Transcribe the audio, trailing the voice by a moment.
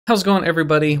How's it going,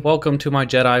 everybody? Welcome to my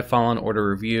Jedi Fallen Order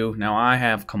review. Now, I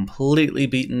have completely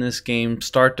beaten this game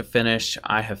start to finish.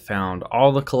 I have found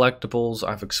all the collectibles,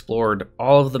 I've explored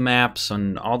all of the maps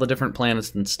and all the different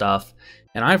planets and stuff,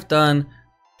 and I've done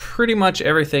pretty much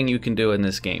everything you can do in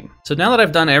this game. So now that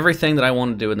I've done everything that I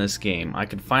want to do in this game, I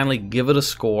can finally give it a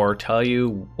score, tell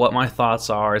you what my thoughts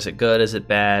are. Is it good? Is it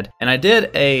bad? And I did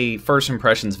a first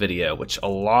impressions video, which a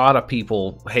lot of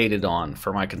people hated on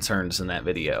for my concerns in that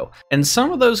video. And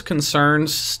some of those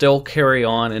concerns still carry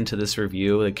on into this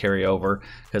review. They carry over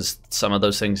because some of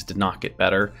those things did not get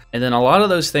better. And then a lot of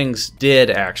those things did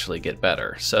actually get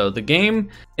better. So the game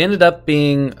ended up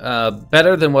being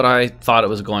better than what I thought it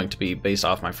was going to be based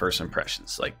off my first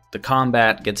impressions. Like, the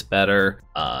combat gets better,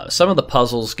 some of the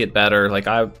puzzles get better. Like,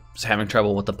 I was having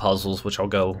trouble with the puzzles, which I'll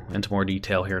go into more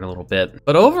detail here in a little bit.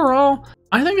 But overall,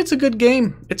 I think it's a good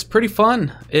game. It's pretty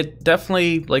fun. It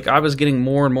definitely, like, I was getting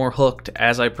more and more hooked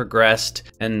as I progressed,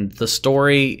 and the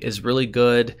story is really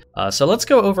good. So let's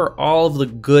go over all of the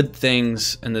good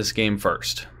things in this game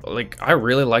first. Like, I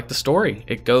really like the story.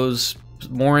 It goes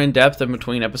more in depth in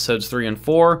between episodes 3 and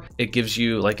 4. It gives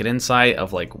you like an insight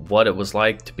of like what it was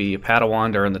like to be a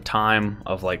Padawan during the time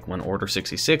of like when Order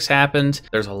 66 happened.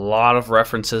 There's a lot of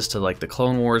references to like the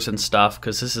Clone Wars and stuff,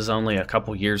 because this is only a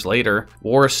couple years later.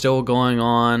 War is still going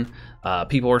on.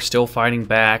 People are still fighting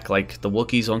back, like the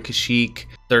Wookiees on Kashyyyk.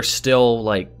 There's still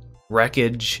like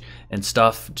wreckage and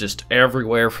stuff just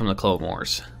everywhere from the Clone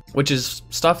Wars, which is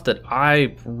stuff that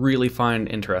I really find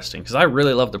interesting, because I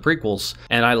really love the prequels,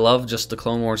 and I love just the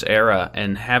Clone Wars era,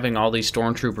 and having all these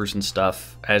stormtroopers and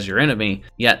stuff as your enemy,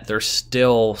 yet there's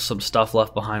still some stuff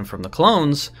left behind from the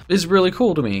clones, is really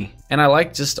cool to me. And I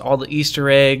like just all the Easter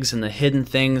eggs and the hidden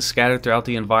things scattered throughout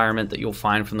the environment that you'll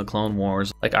find from the Clone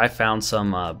Wars. Like, I found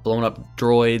some blown up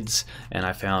droids, and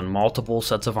I found multiple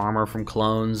sets of armor from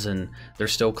clones, and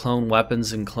there's still clone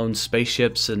weapons and clone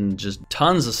spaceships and just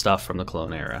tons of stuff from the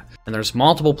clone era. And there's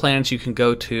multiple planets you can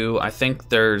go to. I think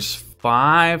there's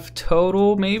 5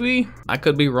 total, maybe? I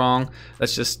could be wrong.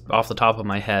 That's just off the top of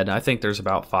my head. I think there's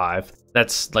about 5.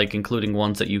 That's like including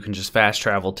ones that you can just fast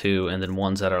travel to, and then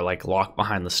ones that are like locked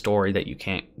behind the story that you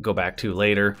can't go back to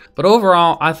later. But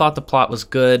overall, I thought the plot was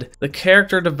good. The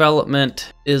character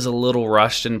development is a little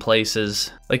rushed in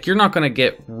places. Like, you're not going to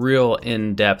get real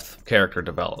in-depth character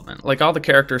development. Like, all the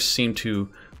characters seem to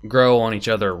grow on each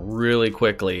other really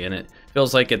quickly, and it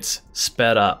feels like it's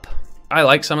sped up. I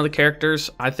like some of the characters.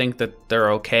 I think that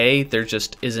they're okay. There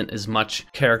just isn't as much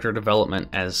character development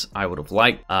as I would have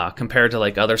liked compared to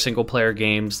like other single player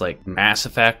games like Mass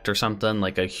Effect or something,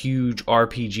 like a huge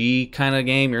RPG kind of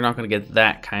game. You're not going to get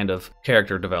that kind of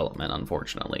character development,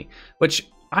 unfortunately, which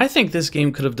I think this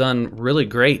game could have done really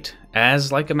great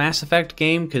as like a Mass Effect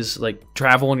game, because like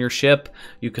travel on your ship,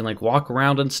 you can like walk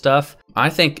around and stuff. I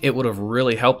think it would have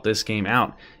really helped this game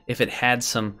out if it had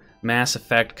some Mass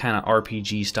Effect kind of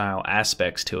RPG style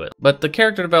aspects to it. But the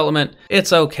character development,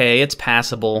 it's okay, it's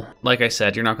passable. Like I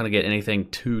said, you're not going to get anything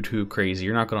too crazy.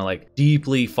 You're not going to like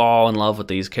deeply fall in love with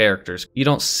these characters. You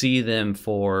don't see them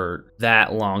for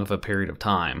that long of a period of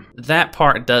time. That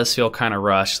part does feel kind of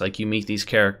rushed. Like, you meet these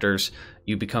characters,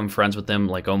 you become friends with them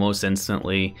like almost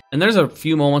instantly. And there's a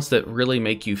few moments that really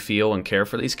make you feel and care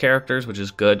for these characters, which is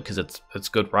good because it's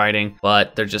good writing,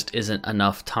 but there just isn't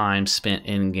enough time spent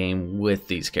in game with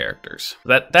these characters.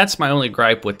 That's my only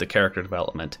gripe with the character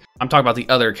development. I'm talking about the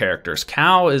other characters.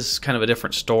 Cal is kind of a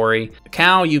different story.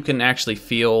 Cal, you can actually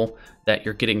feel that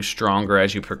you're getting stronger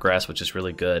as you progress, which is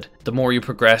really good. The more you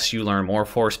progress, you learn more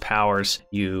force powers,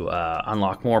 you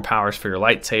unlock more powers for your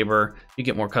lightsaber, you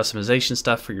get more customization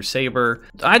stuff for your saber.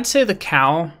 I'd say the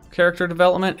Cal character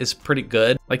development is pretty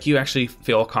good. Like, you actually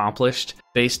feel accomplished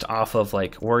based off of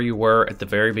like where you were at the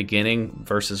very beginning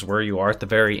versus where you are at the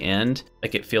very end.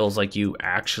 Like, it feels like you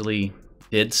actually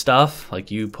did stuff, like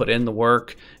you put in the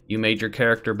work, you made your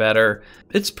character better.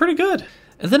 It's pretty good.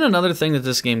 And then another thing that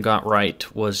this game got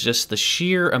right was just the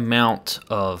sheer amount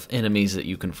of enemies that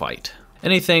you can fight.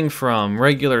 Anything from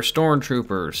regular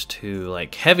stormtroopers to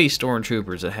like heavy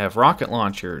stormtroopers that have rocket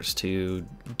launchers to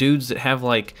dudes that have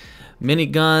like mini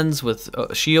guns with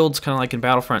shields, kind of like in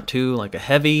Battlefront 2, like a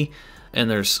heavy. And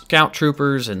there's scout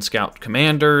troopers and scout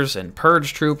commanders and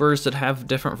purge troopers that have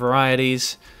different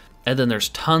varieties. And then there's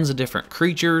tons of different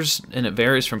creatures, and it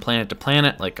varies from planet to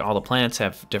planet. Like, all the planets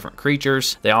have different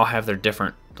creatures. They all have their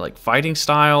different like fighting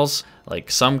styles. Like,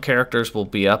 some characters will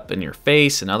be up in your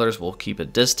face and others will keep a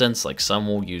distance. Like, some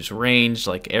will use range,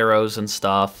 like arrows and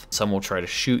stuff. Some will try to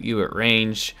shoot you at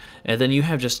range. And then you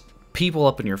have just people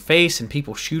up in your face and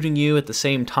people shooting you at the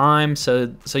same time.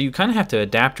 So you kind of have to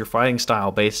adapt your fighting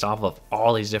style based off of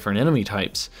all these different enemy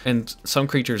types. And some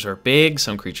creatures are big,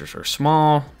 some creatures are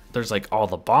small. There's like all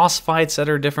the boss fights that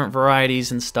are different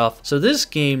varieties and stuff. So this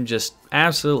game just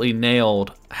absolutely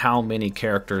nailed how many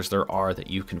characters there are that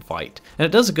you can fight. And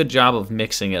it does a good job of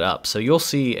mixing it up. So you'll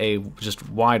see a just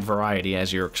wide variety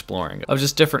as you're exploring of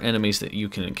just different enemies that you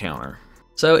can encounter.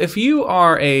 So if you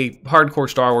are a hardcore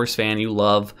Star Wars fan, you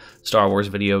love Star Wars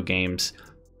video games,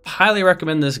 highly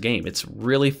recommend this game. It's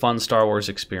really fun Star Wars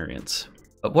experience.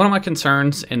 But one of my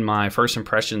concerns in my first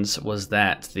impressions was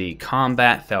that the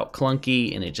combat felt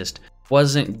clunky and it just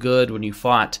wasn't good when you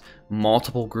fought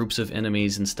multiple groups of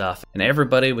enemies and stuff. And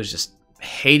everybody was just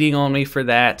hating on me for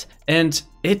that. And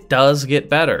it does get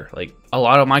better. Like, a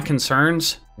lot of my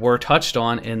concerns were touched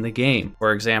on in the game.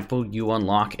 For example, you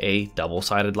unlock a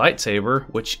double-sided lightsaber,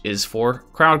 which is for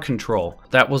crowd control.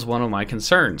 That was one of my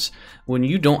concerns. When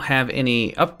you don't have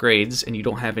any upgrades and you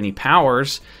don't have any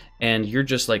powers and you're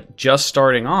just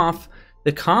starting off,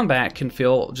 the combat can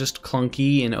feel just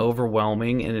clunky and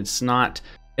overwhelming, and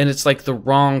it's like the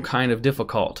wrong kind of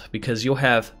difficult, because you'll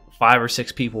have 5 or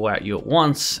 6 people at you at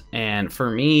once, and for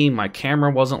me, my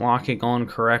camera wasn't locking on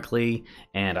correctly,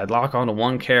 and I'd lock onto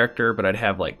one character, but I'd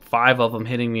have like 5 of them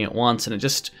hitting me at once, and it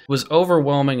just was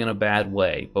overwhelming in a bad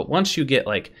way. But once you get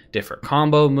like different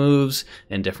combo moves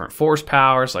and different force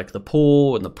powers, like the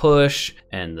pull and the push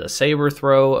and the saber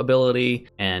throw ability,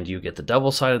 and you get the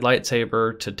double-sided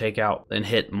lightsaber to take out and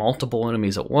hit multiple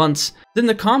enemies at once, then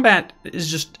the combat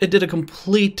is just, it did a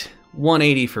complete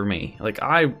 180 for me. Like,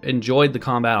 I enjoyed the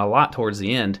combat a lot towards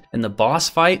the end, and the boss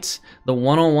fights, the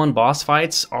one-on-one boss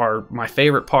fights, are my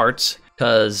favorite parts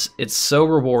because it's so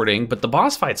rewarding. But the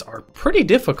boss fights are pretty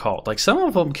difficult. Like, some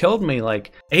of them killed me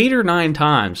like 8 or 9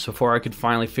 times before I could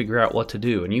finally figure out what to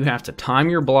do, and you have to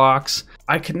time your blocks.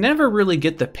 I could never really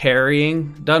get the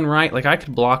parrying done right. Like, I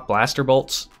could block blaster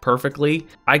bolts perfectly.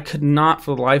 I could not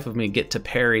for the life of me get to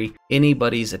parry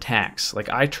anybody's attacks. Like,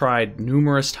 I tried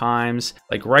numerous times.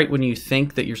 Like, right when you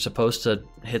think that you're supposed to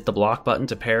hit the block button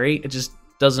to parry, it just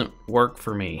doesn't work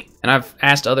for me. And I've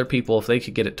asked other people if they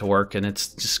could get it to work, and it's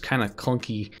just kind of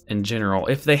clunky in general.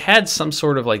 If they had some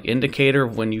sort of like indicator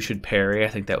of when you should parry, I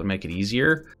think that would make it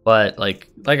easier. But like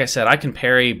I said, I can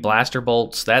parry blaster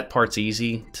bolts. That part's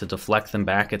easy to deflect them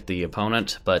back at the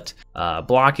opponent, but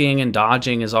blocking and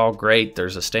dodging is all great.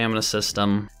 There's a stamina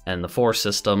system and the force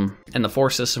system, and the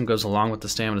force system goes along with the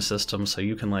stamina system, so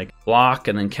you can like block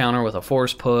and then counter with a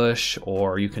force push,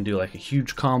 or you can do like a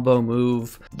huge combo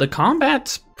move. The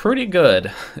combat's pretty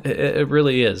good. It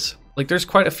really is. Like, there's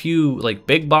quite a few like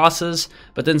big bosses,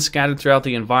 but then scattered throughout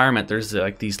the environment there's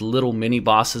like these little mini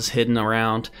bosses hidden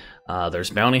around. There's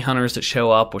bounty hunters that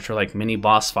show up, which are like mini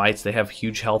boss fights. They have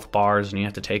huge health bars and you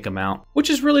have to take them out, which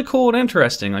is really cool and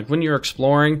interesting. Like, when you're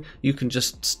exploring, you can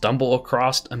just stumble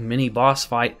across a mini boss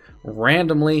fight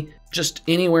randomly just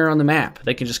anywhere on the map.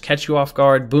 They can just catch you off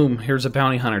guard. Boom, here's a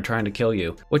bounty hunter trying to kill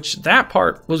you, which that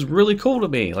part was really cool to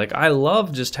me. Like, I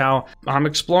love just how I'm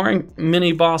exploring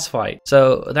mini boss fight.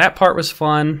 So that part was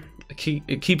fun.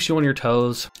 It keeps you on your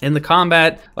toes. In the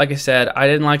combat, like I said, I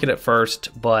didn't like it at first,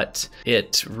 but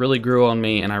it really grew on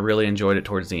me and I really enjoyed it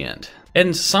towards the end.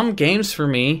 And some games for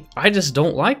me, I just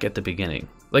don't like at the beginning.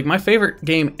 Like, my favorite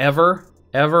game ever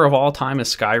of all time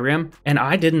is Skyrim, and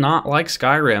I did not like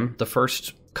Skyrim the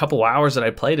first couple hours that I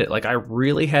played it. Like, I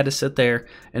really had to sit there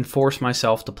and force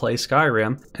myself to play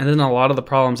Skyrim, and then a lot of the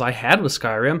problems I had with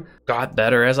Skyrim got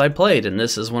better as I played. And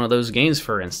this is one of those games,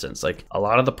 for instance. Like, a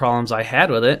lot of the problems I had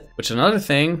with it, which another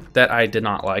thing that I did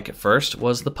not like at first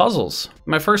was the puzzles.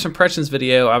 In my first impressions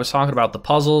video, I was talking about the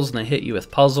puzzles, and they hit you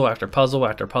with puzzle after puzzle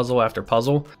after puzzle after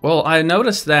puzzle. Well, I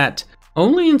noticed that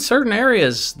only in certain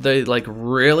areas they like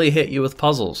really hit you with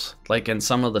puzzles. Like in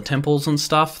some of the temples and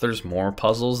stuff, there's more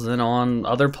puzzles than on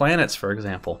other planets, for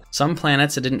example. Some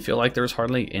planets, it didn't feel like there was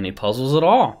hardly any puzzles at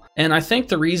all. And I think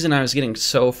the reason I was getting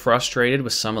so frustrated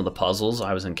with some of the puzzles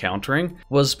I was encountering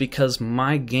was because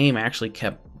my game actually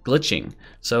kept glitching.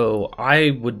 So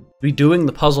I would be doing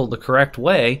the puzzle the correct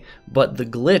way, but the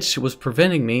glitch was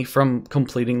preventing me from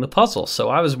completing the puzzle. So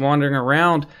I was wandering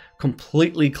around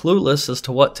completely clueless as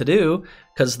to what to do,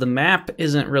 because the map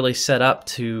isn't really set up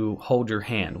to hold your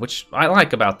hand, which I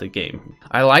like about the game.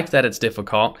 I like that it's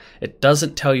difficult. It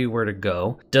doesn't tell you where to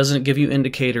go, doesn't give you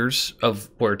indicators of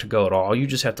where to go at all. You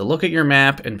just have to look at your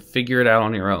map and figure it out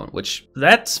on your own, which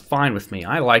that's fine with me.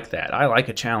 I like that. I like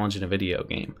a challenge in a video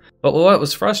game. But what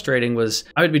was frustrating was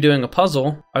I would be doing a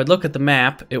puzzle, I would look at the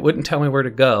map, it wouldn't tell me where to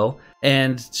go,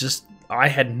 and just I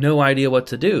had no idea what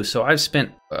to do. So I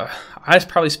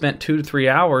probably spent 2 to 3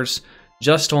 hours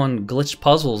just on glitched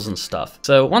puzzles and stuff.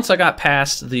 So once I got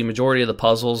past the majority of the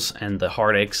puzzles and the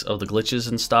heartaches of the glitches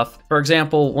and stuff, for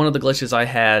example, one of the glitches I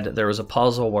had, there was a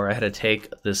puzzle where I had to take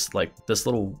this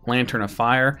little lantern of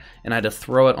fire and I had to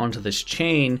throw it onto this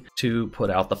chain to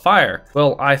put out the fire.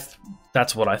 Well,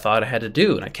 that's what I thought I had to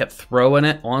do, and I kept throwing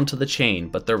it onto the chain,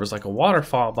 but there was like a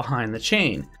waterfall behind the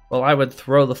chain. Well, I would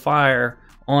throw the fire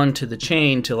onto the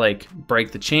chain to like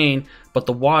break the chain, but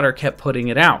the water kept putting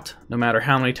it out no matter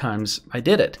how many times I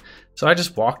did it. So I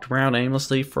just walked around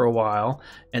aimlessly for a while,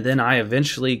 and then I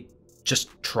eventually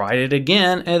just tried it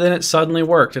again, and then it suddenly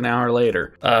worked an hour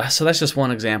later. So that's just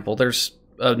one example. There's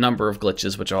a number of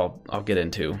glitches which I'll get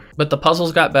into, but the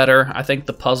puzzles got better. I think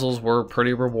the puzzles were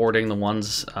pretty rewarding. The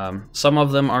ones, some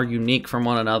of them are unique from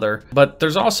one another, but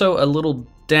there's also a little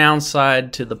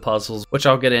downside to the puzzles which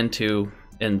I'll get into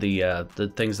in the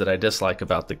things that I dislike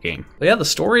about the game. But yeah, the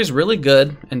story is really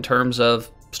good in terms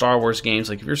of Star Wars games.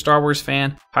 Like if you're a Star Wars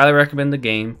fan, highly recommend the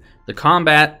game. The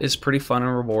combat is pretty fun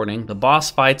and rewarding. The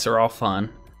boss fights are all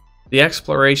fun. The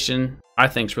exploration I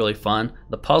think is really fun.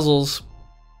 The puzzles,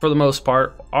 for the most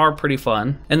part, are pretty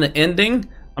fun. And the ending,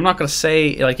 I'm not gonna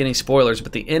say like any spoilers,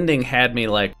 but the ending had me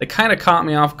like, it kind of caught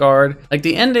me off guard. Like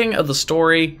the ending of the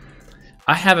story,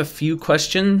 I have a few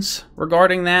questions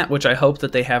regarding that, which I hope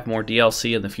that they have more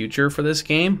DLC in the future for this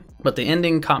game. But the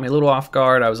ending caught me a little off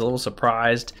guard. I was a little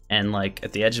surprised and like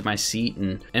at the edge of my seat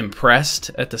and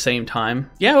impressed at the same time.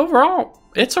 Yeah, overall,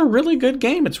 it's a really good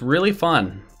game. It's really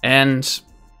fun and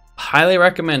highly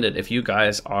recommend it if you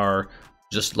guys are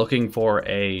just looking for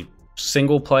a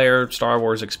single player Star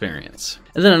Wars experience.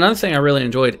 And then another thing I really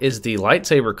enjoyed is the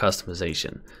lightsaber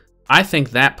customization. I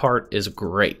think that part is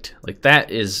great. Like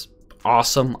that is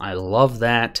awesome. I love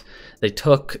that. They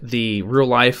took the real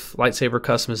life lightsaber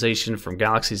customization from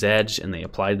Galaxy's Edge and they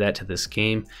applied that to this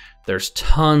game. There's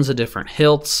tons of different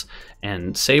hilts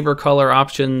and saber color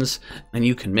options, and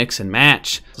you can mix and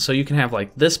match. So you can have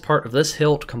like this part of this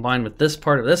hilt combined with this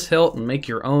part of this hilt and make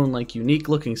your own like unique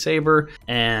looking saber,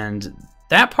 and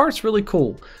that part's really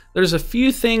cool. There's a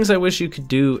few things I wish you could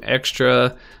do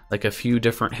extra, like a few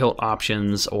different hilt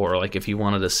options, or like if you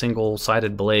wanted a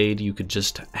single-sided blade, you could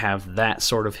just have that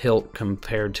sort of hilt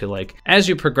compared to like, as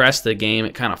you progress the game,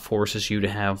 it kind of forces you to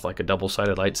have like a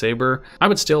double-sided lightsaber. I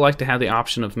would still like to have the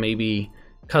option of maybe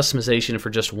customization for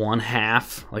just one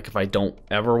half. Like if I don't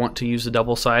ever want to use a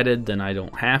double-sided, then I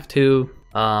don't have to.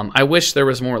 I wish there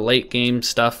was more late game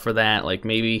stuff for that. Like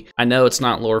maybe, I know it's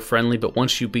not lore friendly, but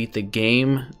once you beat the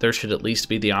game, there should at least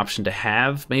be the option to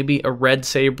have maybe a red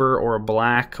saber or a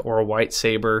black or a white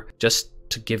saber, just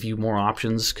to give you more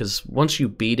options. Because once you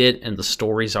beat it and the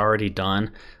story's already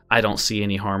done, I don't see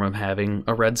any harm of having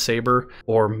a red saber.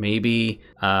 Or maybe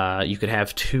you could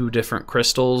have two different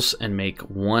crystals and make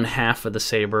one half of the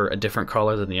saber a different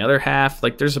color than the other half.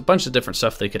 Like there's a bunch of different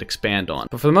stuff they could expand on.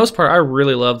 But for the most part, I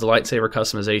really love the lightsaber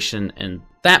customization, and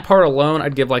that part alone,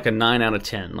 I'd give like a 9 out of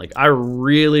 10. Like I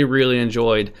really, really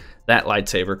enjoyed that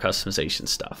lightsaber customization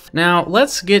stuff. Now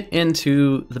let's get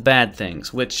into the bad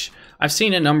things, which I've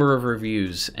seen a number of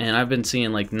reviews, and I've been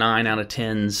seeing like 9 out of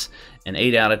 10s and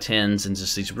 8 out of 10s and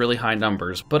just these really high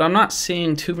numbers, but I'm not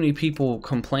seeing too many people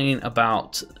complain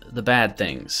about the bad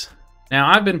things. Now,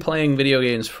 I've been playing video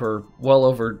games for well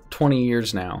over 20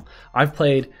 years now. I've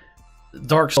played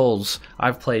Dark Souls,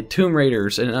 I've played Tomb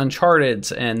Raiders and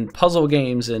Uncharted and puzzle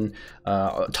games and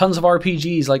tons of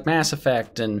RPGs like Mass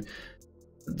Effect, and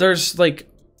there's like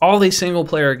all these single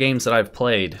player games that I've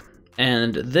played.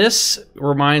 And this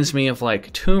reminds me of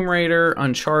like Tomb Raider,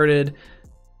 Uncharted,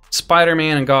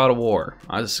 Spider-Man, and God of War.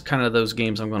 It's kind of those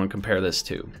games I'm going to compare this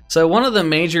to. So one of the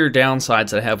major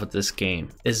downsides that I have with this game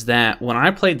is that when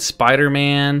I played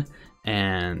Spider-Man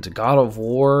and God of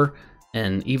War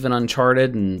and even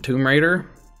Uncharted and Tomb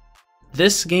Raider,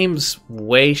 this game's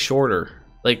way shorter.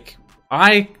 Like,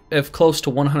 I have close to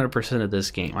 100% of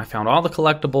this game. I found all the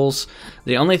collectibles.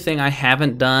 The only thing I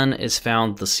haven't done is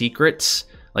found the secrets.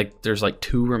 Like, there's like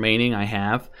 2 remaining I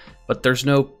have, but there's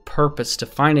no purpose to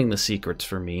finding the secrets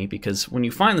for me, because when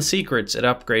you find the secrets, it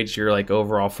upgrades your like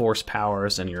overall force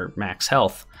powers and your max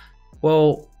health.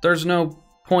 Well, there's no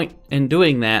point in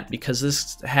doing that because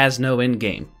this has no end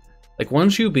game. Like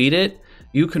once you beat it,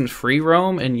 you can free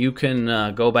roam and you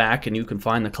can go back and you can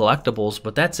find the collectibles,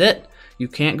 but that's it. You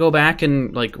can't go back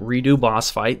and like redo boss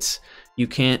fights. You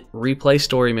can't replay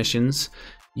story missions.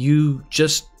 You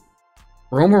just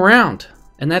roam around,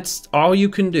 and that's all you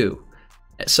can do.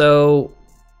 So,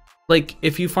 like,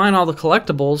 if you find all the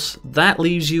collectibles, that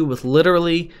leaves you with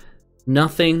literally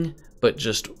nothing but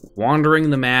just wandering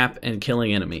the map and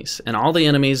killing enemies. And all the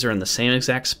enemies are in the same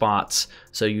exact spots,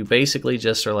 so you basically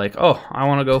just are like, oh, I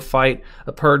want to go fight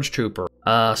a purge trooper.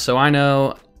 So I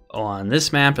know on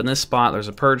this map in this spot there's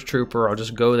a purge trooper. I'll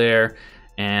just go there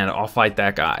and I'll fight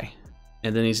that guy,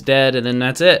 and then he's dead, and then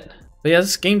that's it. But yeah,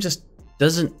 this game just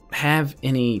doesn't have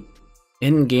any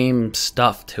in-game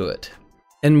stuff to it.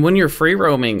 And when you're free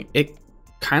roaming, it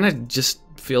kind of just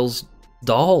feels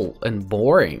dull and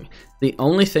boring. The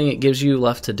only thing it gives you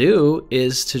left to do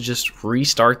is to just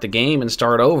restart the game and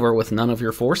start over with none of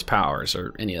your force powers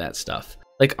or any of that stuff.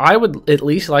 Like, I would at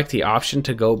least like the option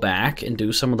to go back and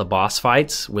do some of the boss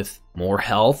fights with more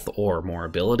health or more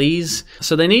abilities.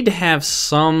 So they need to have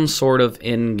some sort of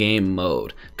in-game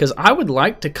mode, because I would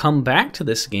like to come back to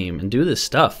this game and do this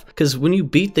stuff. Because when you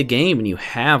beat the game and you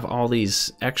have all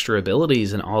these extra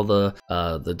abilities and all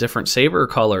the different saber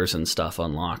colors and stuff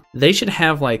unlocked, they should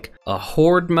have like a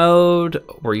horde mode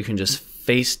where you can just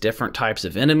face different types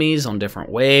of enemies on different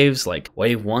waves. Like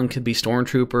wave 1 could be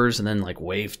stormtroopers, and then like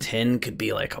wave 10 could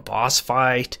be like a boss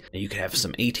fight. And you could have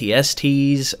some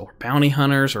ATSTs or bounty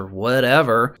hunters or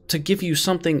whatever to give you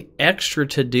something extra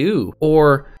to do.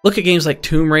 Or look at games like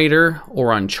Tomb Raider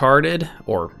or Uncharted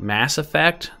or Mass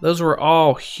Effect. Those were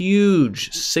all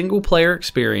huge single player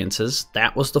experiences.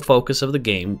 That was the focus of the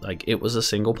game. Like, it was a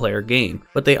single player game,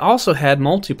 but they also had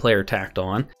multiplayer tacked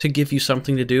on to give you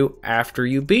something to do after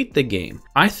you beat the game.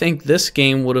 I think this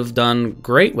game would have done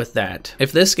great with that.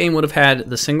 If this game would have had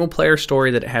the single player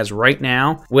story that it has right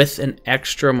now with an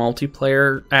extra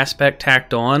multiplayer aspect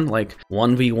tacked on, like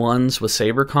 1v1s with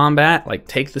saber combat, like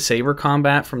take the saber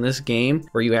combat from this game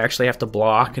where you actually have to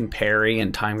block and parry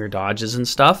and time your dodges and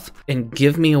stuff, and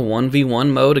give me a 1v1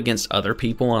 mode against other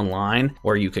people online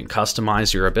where you can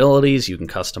customize your abilities, you can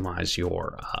customize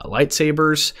your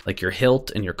lightsabers, like your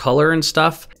hilt and your color and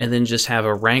stuff, and then just have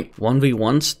a ranked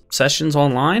 1v1 sessions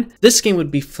online. This game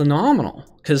would be phenomenal,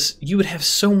 because you would have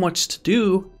so much to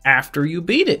do after you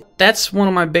beat it. That's one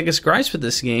of my biggest gripes with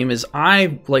this game, is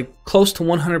I like close to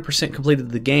 100% completed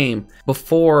the game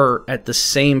before, at the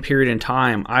same period in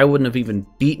time, I wouldn't have even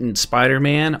beaten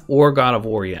Spider-Man or God of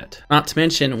War yet. Not to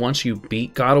mention, once you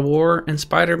beat God of War and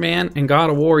Spider-Man and God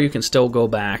of War, you can still go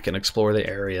back and explore the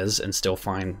areas and still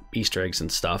find Easter eggs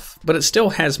and stuff. But it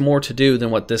still has more to do than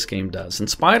what this game does. And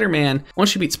Spider-Man,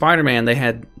 once you beat Spider-Man, they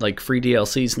had like free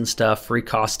DLCs and stuff, free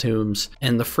costumes,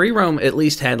 and the free roam at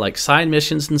least had like side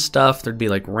missions and stuff. There'd be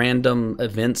like random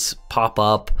events pop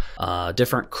up,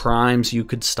 different crimes you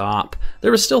could stop.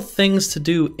 There were still things to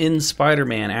do in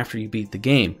Spider-Man after you beat the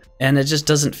game, and it just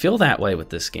doesn't feel that way with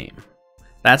this game.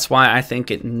 That's why I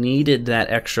think it needed that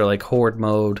extra like horde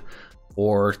mode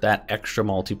or that extra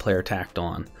multiplayer tacked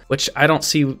on, which I don't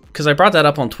see, because I brought that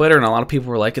up on Twitter and a lot of people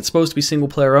were like, it's supposed to be single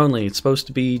player only, it's supposed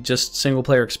to be just single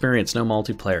player experience, no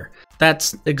multiplayer.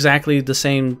 That's exactly the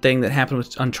same thing that happened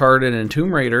with Uncharted and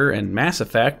Tomb Raider and Mass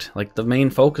Effect. Like, the main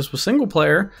focus was single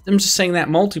player. I'm just saying that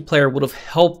multiplayer would have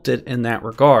helped it in that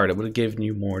regard. It would have given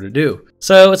you more to do.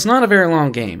 So it's not a very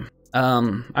long game.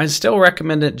 I still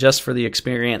recommend it just for the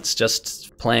experience,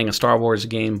 just playing a Star Wars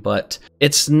game, but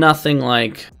it's nothing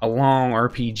like a long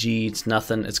RPG.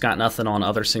 It's got nothing on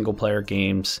other single player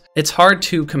games. It's hard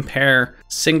to compare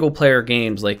single player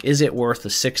games. Like, is it worth a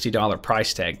 $60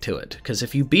 price tag to it? Because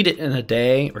if you beat it in a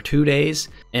day or 2 days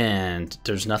and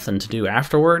there's nothing to do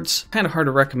afterwards, kind of hard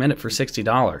to recommend it for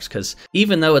 $60. Because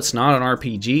even though it's not an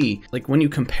RPG, like when you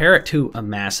compare it to a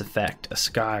Mass Effect, a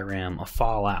Skyrim, a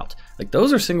Fallout, like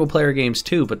those are single player games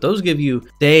too, but those give you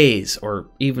days or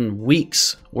even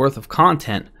weeks worth of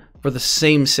content for the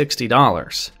same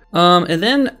 $60. And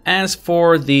then as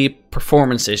for the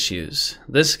performance issues,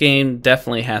 this game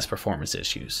definitely has performance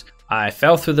issues. I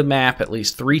fell through the map at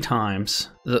least 3 times.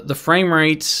 The frame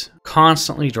rates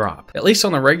constantly drop, at least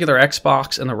on the regular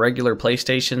Xbox and the regular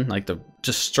PlayStation, like the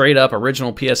just straight up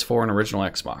original PS4 and original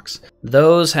Xbox.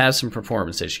 Those have some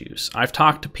performance issues. I've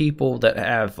talked to people that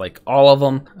have like all of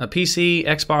them, a PC,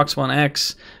 Xbox One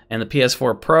X, and the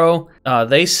PS4 Pro.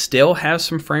 They still have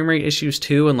some frame rate issues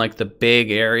too in like the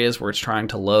big areas where it's trying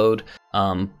to load,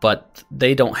 but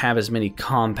they don't have as many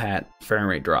compact frame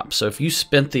rate drops. So if you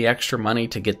spent the extra money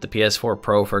to get the PS4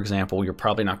 Pro, for example, you're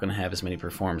probably not going to have as many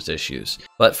performance issues.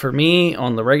 But for me,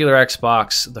 on the regular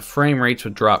Xbox, the frame rates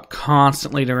would drop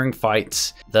constantly during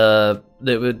fights.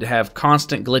 They would have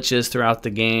constant glitches throughout the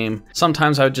game.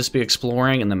 Sometimes I would just be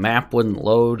exploring and the map wouldn't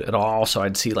load at all, so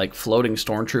I'd see like floating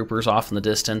stormtroopers off in the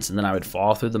distance, and then I would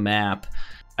fall through the map.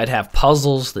 I'd have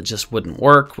puzzles that just wouldn't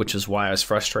work, which is why I was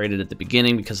frustrated at the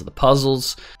beginning because of the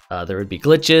puzzles. There would be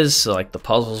glitches, so like the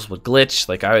puzzles would glitch.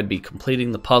 Like I would be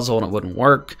completing the puzzle and it wouldn't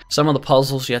work. Some of the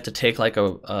puzzles you have to take like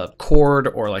a cord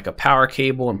or like a power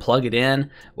cable and plug it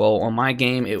in. Well, on my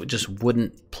game, it just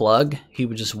wouldn't plug. He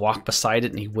would just walk beside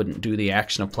it and he wouldn't do the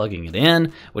action of plugging it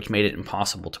in, which made it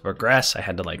impossible to progress. I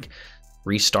had to like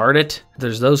restart it.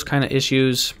 There's those kind of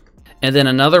issues. And then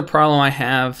another problem I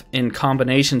have in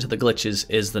combination to the glitches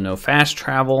is the no fast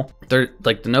travel.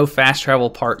 Like the no fast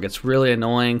travel part gets really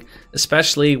annoying,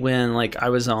 especially when like I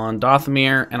was on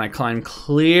Dothamir and I climbed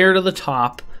clear to the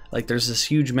top. Like there's this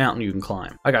huge mountain you can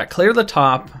climb. I got clear to the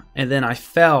top and then I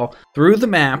fell through the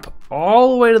map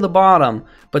all the way to the bottom,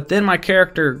 but then my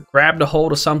character grabbed a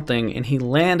hold of something and he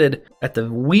landed at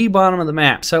the wee bottom of the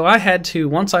map. So I had to,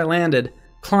 once I landed,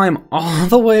 climb all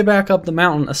the way back up the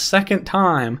mountain a second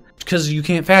time because you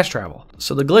can't fast travel.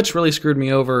 So the glitch really screwed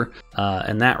me over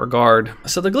in that regard.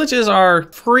 So the glitches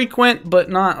are frequent,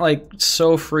 but not like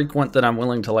so frequent that I'm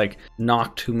willing to like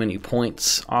knock too many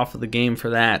points off of the game for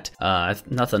that.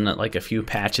 Nothing that like a few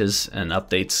patches and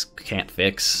updates can't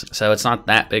fix. So it's not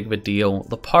that big of a deal.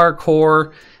 The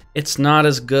parkour, it's not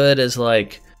as good as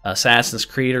like Assassin's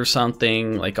Creed or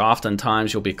something. Like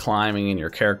oftentimes you'll be climbing and your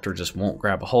character just won't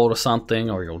grab a hold of something,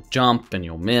 or you'll jump and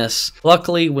you'll miss.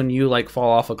 Luckily, when you like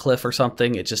fall off a cliff or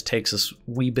something, it just takes this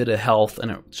wee bit of health and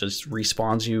it just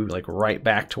respawns you like right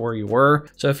back to where you were.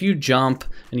 So if you jump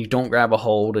and you don't grab a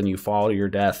hold and you fall to your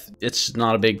death, it's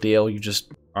not a big deal. You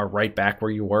just are right back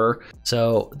where you were.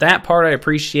 So that part I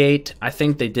appreciate. I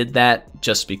think they did that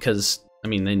just because, I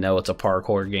mean, they know it's a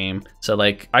parkour game. So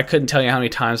like, I couldn't tell you how many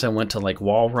times I went to like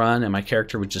wall run and my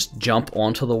character would just jump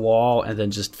onto the wall and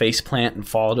then just face plant and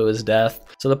fall to his death.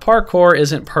 So the parkour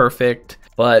isn't perfect,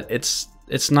 but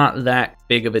it's not that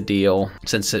big of a deal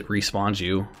since it respawns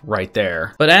you right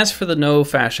there. But as for the no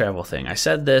fast travel thing, I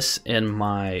said this in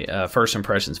my first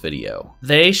impressions video.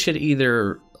 They should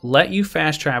either let you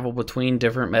fast travel between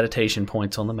different meditation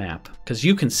points on the map, because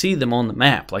you can see them on the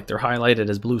map, like they're highlighted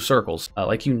as blue circles,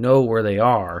 like you know where they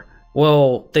are.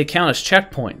 Well, they count as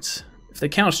checkpoints. If they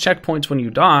count as checkpoints when you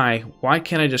die, why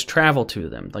can't I just travel to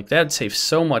them? Like that'd save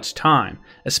so much time,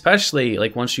 especially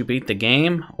like once you beat the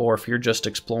game, or if you're just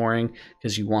exploring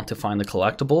because you want to find the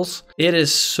collectibles. It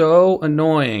is so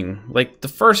annoying. Like the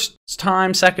first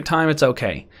time, second time, it's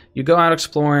okay. You go out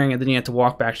exploring and then you have to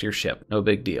walk back to your ship. No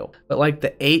big deal. But like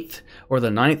the 8th or the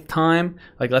 9th time,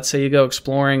 like let's say you go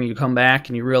exploring, you come back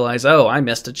and you realize, oh, I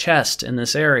missed a chest in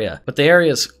this area, but the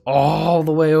area's all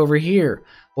the way over here.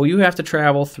 Well, you have to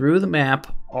travel through the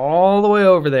map all the way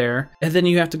over there, and then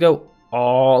you have to go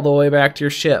all the way back to your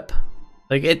ship.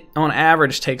 Like it, on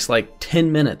average, takes like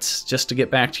 10 minutes just to get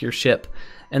back to your ship.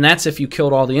 And that's if you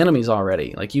killed all the enemies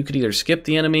already. Like you could either skip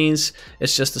the enemies,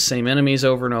 it's just the same enemies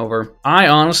over and over. I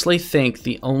honestly think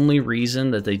the only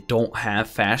reason that they don't have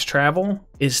fast travel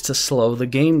is to slow the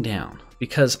game down.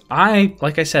 Because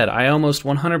like I said, I almost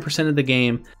 100% of the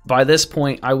game. By this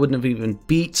point, I wouldn't have even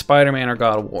beat Spider-Man or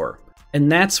God of War. And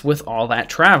that's with all that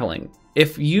traveling.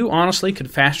 If you honestly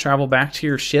could fast travel back to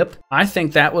your ship, I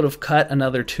think that would have cut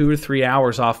another 2 or 3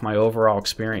 hours off my overall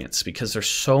experience, because there's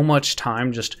so much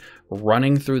time just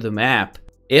running through the map.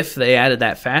 If they added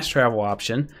that fast travel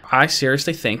option, I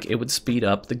seriously think it would speed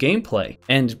up the gameplay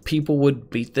and people would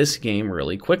beat this game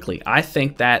really quickly. I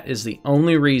think that is the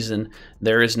only reason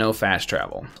there is no fast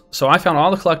travel. So I found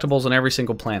all the collectibles on every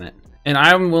single planet, and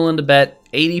I'm willing to bet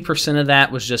 80% of that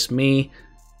was just me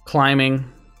climbing,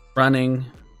 running,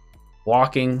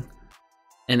 walking,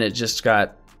 and it just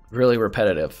got really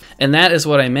repetitive. And that is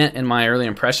what I meant in my early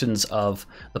impressions of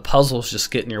the puzzles just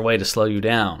get in your way to slow you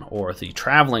down, or the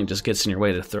traveling just gets in your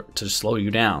way to slow you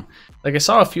down. Like I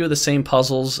saw a few of the same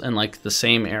puzzles in like the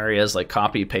same areas, like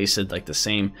copy pasted like the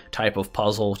same type of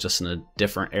puzzle just in a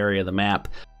different area of the map.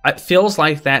 It feels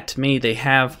like that to me. They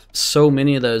have so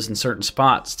many of those in certain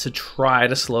spots to try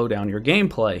to slow down your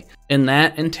gameplay. And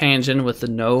that in tangent with the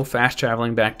no fast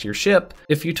traveling back to your ship,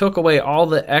 if you took away all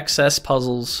the excess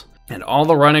puzzles and all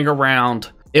the running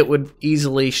around, it would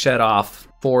easily shed off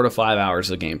 4 to 5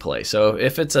 hours of gameplay. So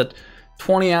if it's a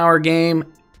 20-hour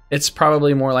game, it's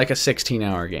probably more like a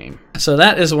 16-hour game. So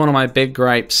that is one of my big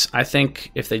gripes. I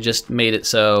think if they just made it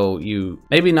so you,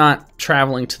 maybe not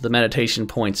traveling to the meditation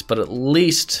points, but at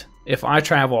least if I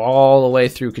travel all the way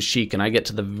through Kashyyyk and I get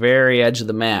to the very edge of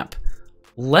the map,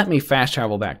 let me fast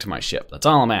travel back to my ship. That's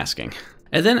all I'm asking.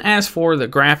 And then as for the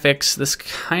graphics, this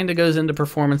kind of goes into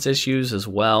performance issues as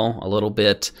well, a little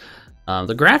bit.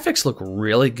 The graphics look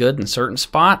really good in certain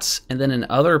spots, and then in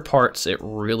other parts it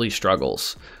really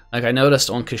struggles. Like I noticed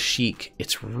on Kashyyyk,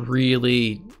 it's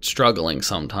really struggling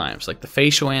sometimes. Like the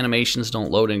facial animations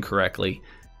don't load in correctly.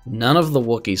 None of the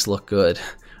Wookiees look good.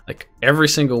 Like every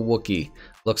single Wookiee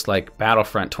looks like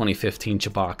Battlefront 2015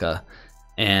 Chewbacca,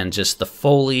 and just the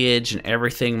foliage and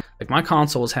everything. Like my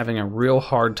console was having a real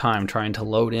hard time trying to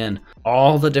load in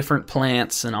all the different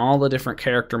plants and all the different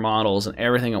character models and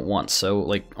everything at once. So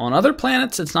like on other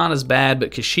planets, it's not as bad,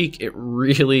 but Kashyyyk, it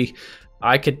really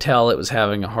I could tell it was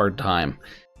having a hard time.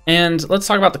 And let's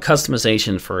talk about the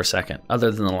customization for a second,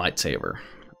 other than the lightsaber.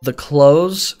 The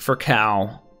clothes for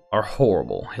Cal are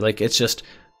horrible. Like, it's just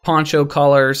poncho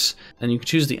colors, and you can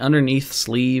choose the underneath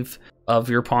sleeve of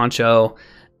your poncho,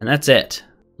 and that's it.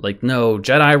 Like, no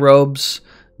Jedi robes,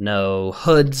 no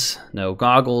hoods, no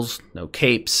goggles, no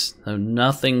capes, no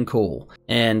nothing cool.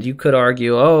 And you could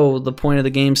argue, oh, the point of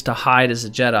the game is to hide as a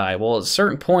Jedi. Well, at a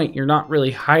certain point, you're not really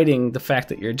hiding the fact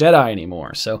that you're a Jedi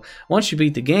anymore. So once you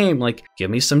beat the game, like, give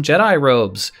me some Jedi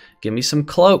robes, give me some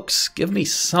cloaks, give me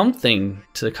something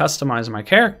to customize my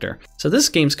character. So this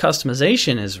game's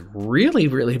customization is really,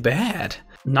 really bad.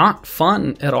 Not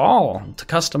fun at all to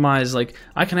customize. Like,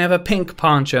 I can have a pink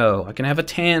poncho, I can have a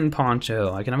tan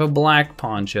poncho, I can have a black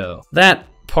poncho. That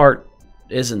part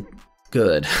isn't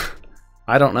good.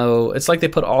 I don't know, it's like they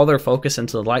put all their focus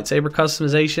into the lightsaber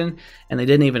customization and they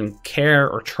didn't even care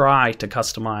or try to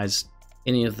customize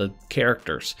any of the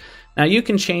characters. Now you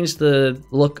can change the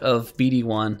look of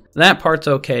BD1. That part's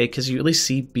okay because you at least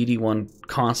see BD1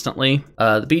 constantly.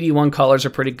 The BD1 colors are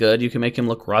pretty good. You can make him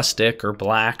look rustic or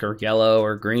black or yellow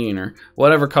or green or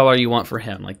whatever color you want for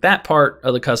him. Like, that part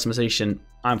of the customization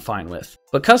I'm fine with.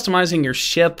 But customizing your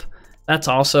ship, that's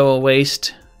also a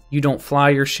waste. You don't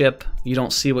fly your ship. You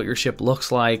don't see what your ship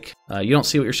looks like. You don't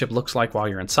see what your ship looks like while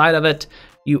you're inside of it.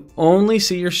 You only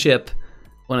see your ship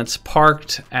when it's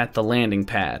parked at the landing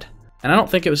pad. And I don't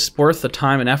think it was worth the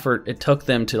time and effort it took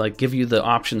them to, like, give you the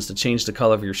options to change the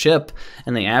color of your ship,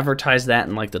 and they advertised that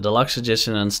in, like, the deluxe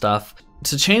edition and stuff.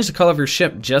 To change the color of your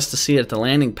ship just to see it at the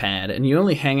landing pad, and you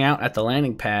only hang out at the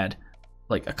landing pad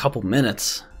like a couple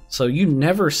minutes, so you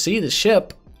never see the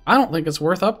ship. I don't think it's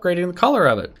worth upgrading the color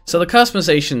of it. So the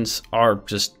customizations are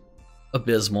just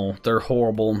abysmal. They're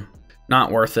horrible,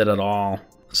 not worth it at all.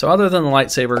 So other than the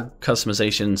lightsaber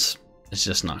customizations, it's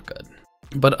just not good.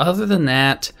 But other than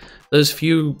that, those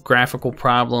few graphical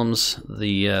problems,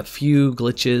 the few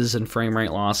glitches and frame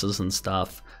rate losses and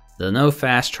stuff, the no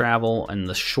fast travel, and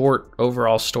the short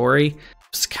overall story,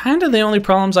 it's kind of the only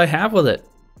problems I have with it.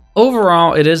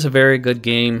 Overall, it is a very good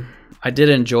game. I did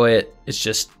enjoy it. It's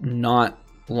just not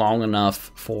long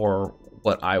enough for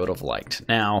what I would have liked.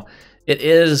 Now, it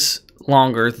is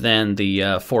longer than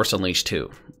the Force Unleashed 2.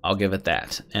 I'll give it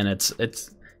that. And it's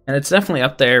definitely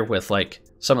up there with, like,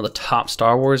 some of the top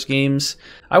Star Wars games.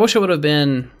 I wish it would have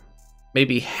been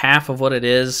maybe half of what it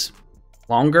is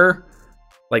longer.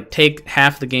 Like, take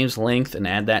half the game's length and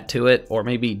add that to it, or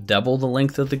maybe double the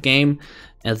length of the game,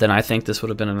 and then I think this would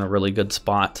have been in a really good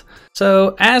spot.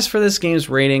 So as for this game's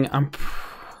rating, I'm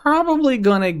probably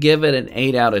gonna give it an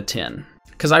 8 out of 10,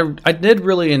 because I did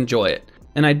really enjoy it,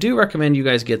 and I do recommend you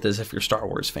guys get this if you're Star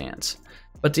Wars fans.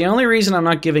 But the only reason I'm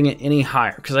not giving it any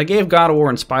higher, because I gave God of War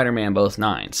and Spider-Man both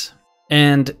 9s.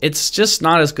 And it's just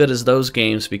not as good as those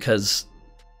games because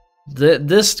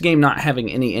this game not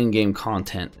having any in-game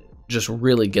content just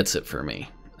really gets it for me.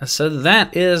 So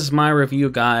that is my review,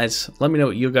 guys. Let me know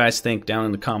what you guys think down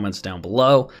in the comments down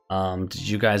below. Did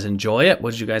you guys enjoy it?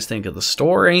 What did you guys think of the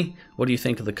story? What do you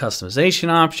think of the customization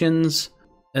options?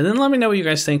 And then let me know what you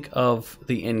guys think of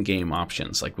the in-game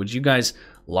options. Like, would you guys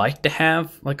like to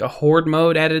have, like, a horde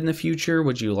mode added in the future?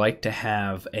 Would you like to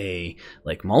have a,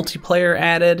 like, multiplayer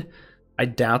added? I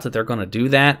doubt that they're going to do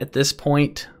that at this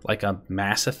point, like a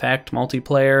Mass Effect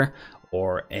multiplayer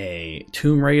or a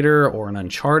Tomb Raider or an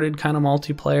Uncharted kind of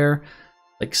multiplayer.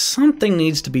 Like, something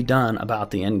needs to be done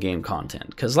about the in-game content.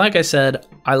 Because like I said,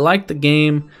 I like the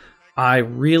game. I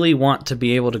really want to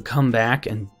be able to come back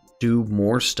and do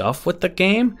more stuff with the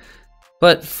game.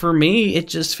 But for me, it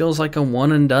just feels like a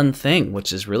one and done thing,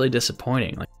 which is really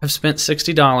disappointing. Like, I've spent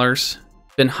 $60,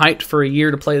 been hyped for a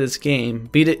year to play this game,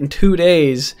 beat it in 2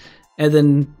 days, and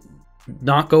then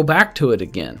not go back to it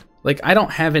again. Like, I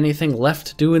don't have anything left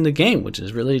to do in the game, which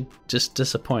is really just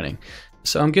disappointing.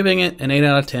 So I'm giving it an 8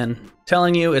 out of 10.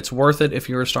 Telling you it's worth it if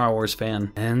you're a Star Wars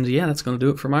fan. And yeah, that's going to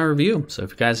do it for my review. So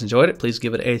if you guys enjoyed it, please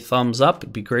give it a thumbs up.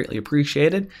 It'd be greatly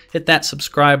appreciated. Hit that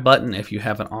subscribe button if you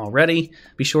haven't already.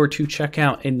 Be sure to check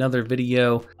out another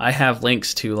video. I have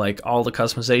links to, like, all the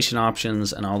customization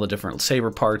options and all the different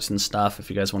saber parts and stuff. If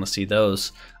you guys want to see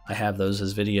those, I have those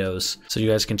as videos. So you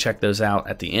guys can check those out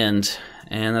at the end.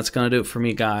 And that's going to do it for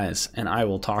me, guys. And I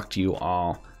will talk to you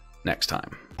all next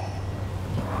time.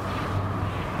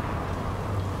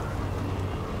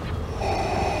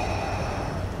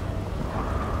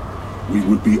 We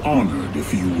would be honored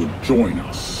if you would join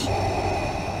us.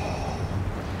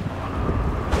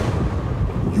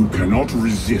 You cannot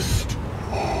resist